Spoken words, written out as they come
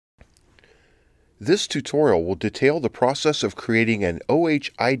This tutorial will detail the process of creating an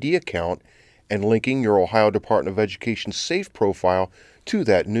OHID account and linking your Ohio Department of Education SAFE profile to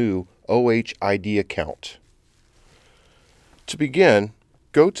that new OHID account. To begin,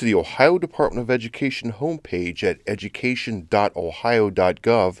 go to the Ohio Department of Education homepage at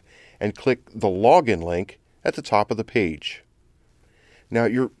education.ohio.gov and click the Login link at the top of the page. Now,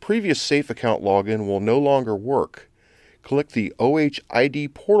 your previous SAFE account login will no longer work. Click the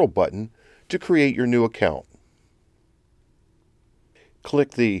OHID portal button to create your new account.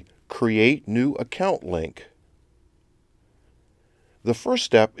 Click the Create New Account link. The first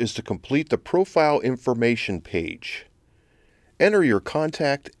step is to complete the profile information page. Enter your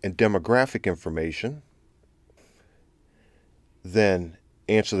contact and demographic information. Then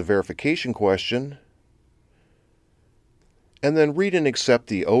answer the verification question. And then read and accept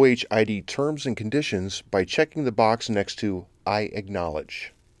the OHID terms and conditions by checking the box next to I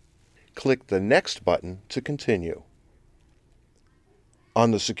acknowledge. Click the Next button to continue.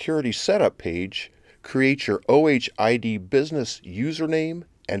 On the Security Setup page, create your OHID business username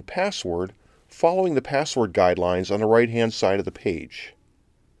and password following the password guidelines on the right-hand side of the page.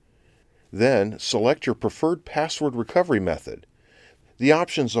 Then select your preferred password recovery method. The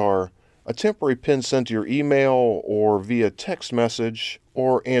options are a temporary PIN sent to your email or via text message,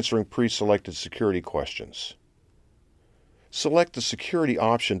 or answering pre-selected security questions. Select the security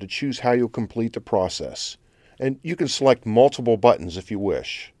option to choose how you'll complete the process, and you can select multiple buttons if you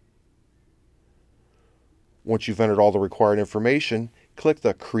wish. Once you've entered all the required information, click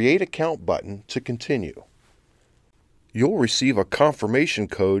the Create Account button to continue. You'll receive a confirmation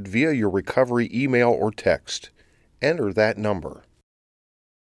code via your recovery email or text. Enter that number.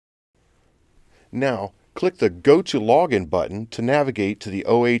 Now, click the Go to Login button to navigate to the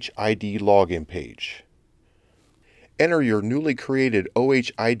OHID login page. Enter your newly created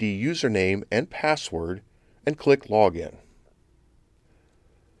OHID username and password and click Login.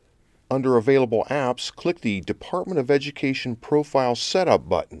 Under Available Apps, click the Department of Education Profile Setup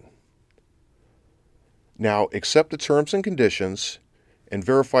button. Now accept the terms and conditions and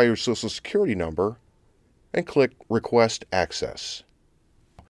verify your Social Security number and click Request Access.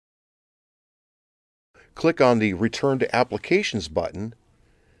 Click on the Return to Applications button.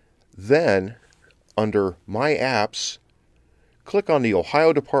 Then, under My Apps, click on the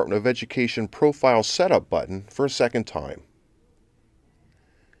Ohio Department of Education Profile Setup button for a second time.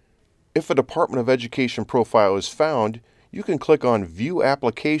 If a Department of Education profile is found, you can click on View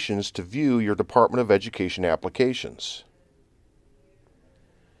Applications to view your Department of Education applications.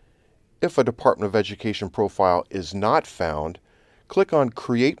 If a Department of Education profile is not found, click on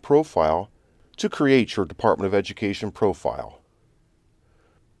Create Profile to create your Department of Education profile.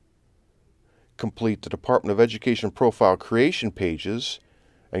 Complete the Department of Education profile creation pages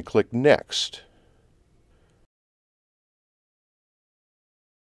and click Next.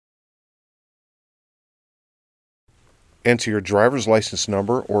 Enter your driver's license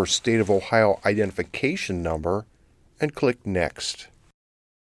number or State of Ohio identification number and click Next.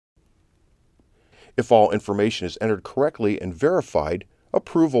 If all information is entered correctly and verified,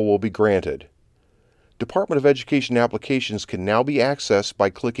 approval will be granted. Department of Education applications can now be accessed by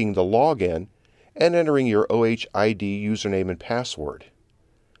clicking the Login and entering your OHID username and password.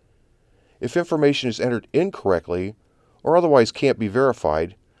 If information is entered incorrectly or otherwise can't be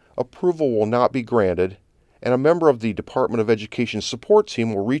verified, approval will not be granted, and a member of the Department of Education support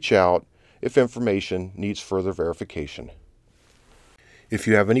team will reach out if information needs further verification. If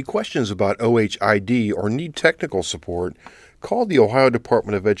you have any questions about OHID or need technical support, call the Ohio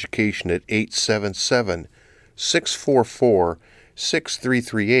Department of Education at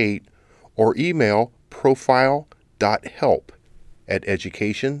 877-644-6338 or email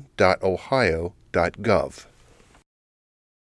profile.help@education.ohio.gov.